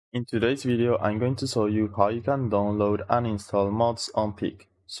In today's video, I'm going to show you how you can download and install mods on Peak.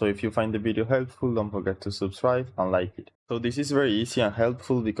 So if you find the video helpful, don't forget to subscribe and like it. So this is very easy and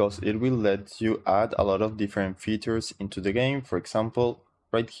helpful because it will let you add a lot of different features into the game. For example,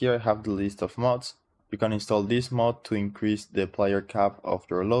 right here I have the list of mods. You can install this mod to increase the player cap of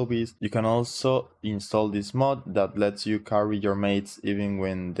your lobbies. You can also install this mod that lets you carry your mates even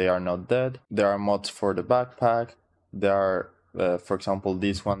when they are not dead. There are mods for the backpack. There are for example,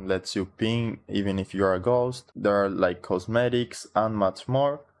 this one lets you ping even if you're a ghost. There are like cosmetics and much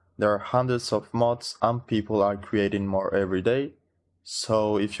more. There are hundreds of mods and people are creating more every day.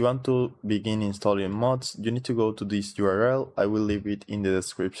 So if you want to begin installing mods, you need to go to this URL. I will leave it in the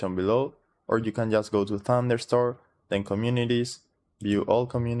description below. Or you can just go to Thunderstore, then communities, view all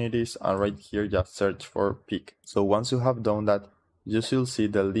communities, and right here just search for Peak. So once you have done that, you should see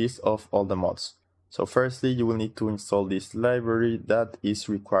the list of all the mods. So firstly, you will need to install this library that is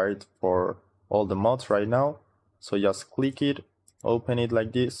required for all the mods right now. So just click it, open it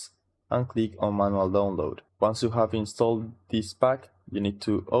like this, and click on manual download. Once you have installed this pack, you need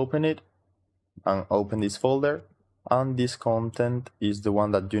to open it and open this folder. And this content is the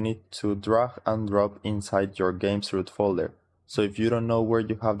one that you need to drag and drop inside your game's root folder. So if you don't know where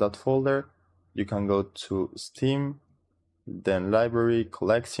you have that folder, you can go to Steam, then Library,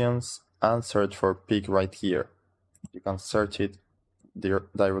 Collections, and search for Peak right here. You can search it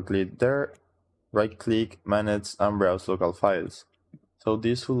directly there, right click, manage, and browse local files. So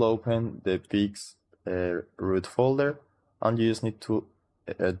this will open the Peak's root folder, and you just need to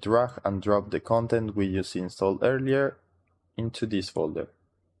drag and drop the content we just installed earlier into this folder.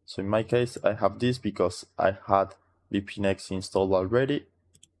 So in my case, I have this because I had VPNX installed already,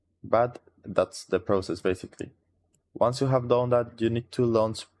 but that's the process basically. Once you have done that, you need to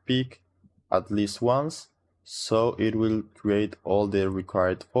launch Peak at least once, so it will create all the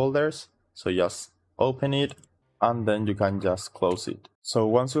required folders. So just open it and then you can just close it. So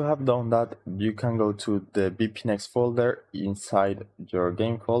once you have done that, you can go to the VPNX folder inside your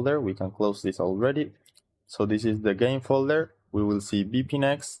game folder. We can close this already. So this is the game folder. We will see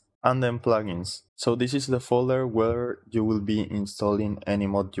VPNX and then plugins. So this is the folder where you will be installing any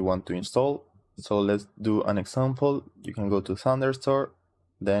mod you want to install. So let's do an example. You can go to Thunderstore.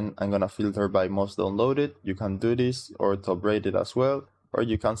 Then I'm gonna filter by most downloaded. You can do this or top rated as well, or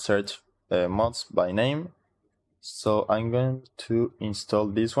you can search mods by name. So I'm going to install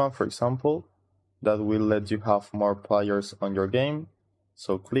this one, for example, that will let you have more players on your game.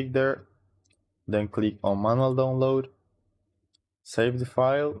 So click there, then click on manual download, save the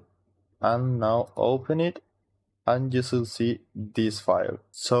file, and now open it, and you should see this file.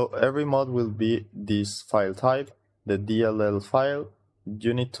 So every mod will be this file type, the DLL file.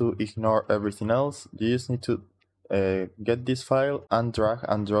 You need to ignore everything else. You just need to get this file and drag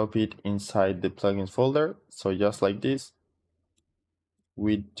and drop it inside the plugins folder. So just like this,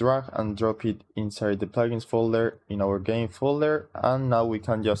 we drag and drop it inside the plugins folder in our game folder, and now we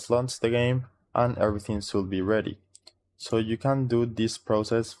can just launch the game and everything should be ready. So you can do this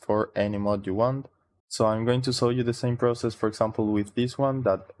process for any mod you want. So I'm going to show you the same process, for example, with this one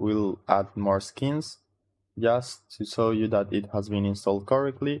that will add more skins, just to show you that it has been installed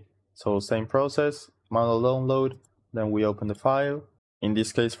correctly. So same process, manual download, then we open the file. In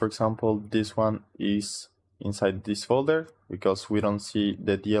this case, for example, this one is inside this folder because we don't see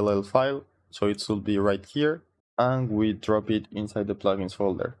the DLL file, so it should be right here, and we drop it inside the plugins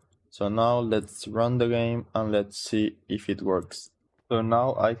folder. So now let's run the game and let's see if it works. So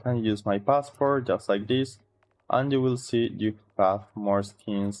now I can use my passport just like this, and you will see you have more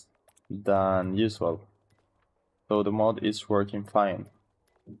skins than usual. So the mod is working fine.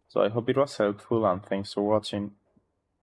 So I hope it was helpful and thanks for watching.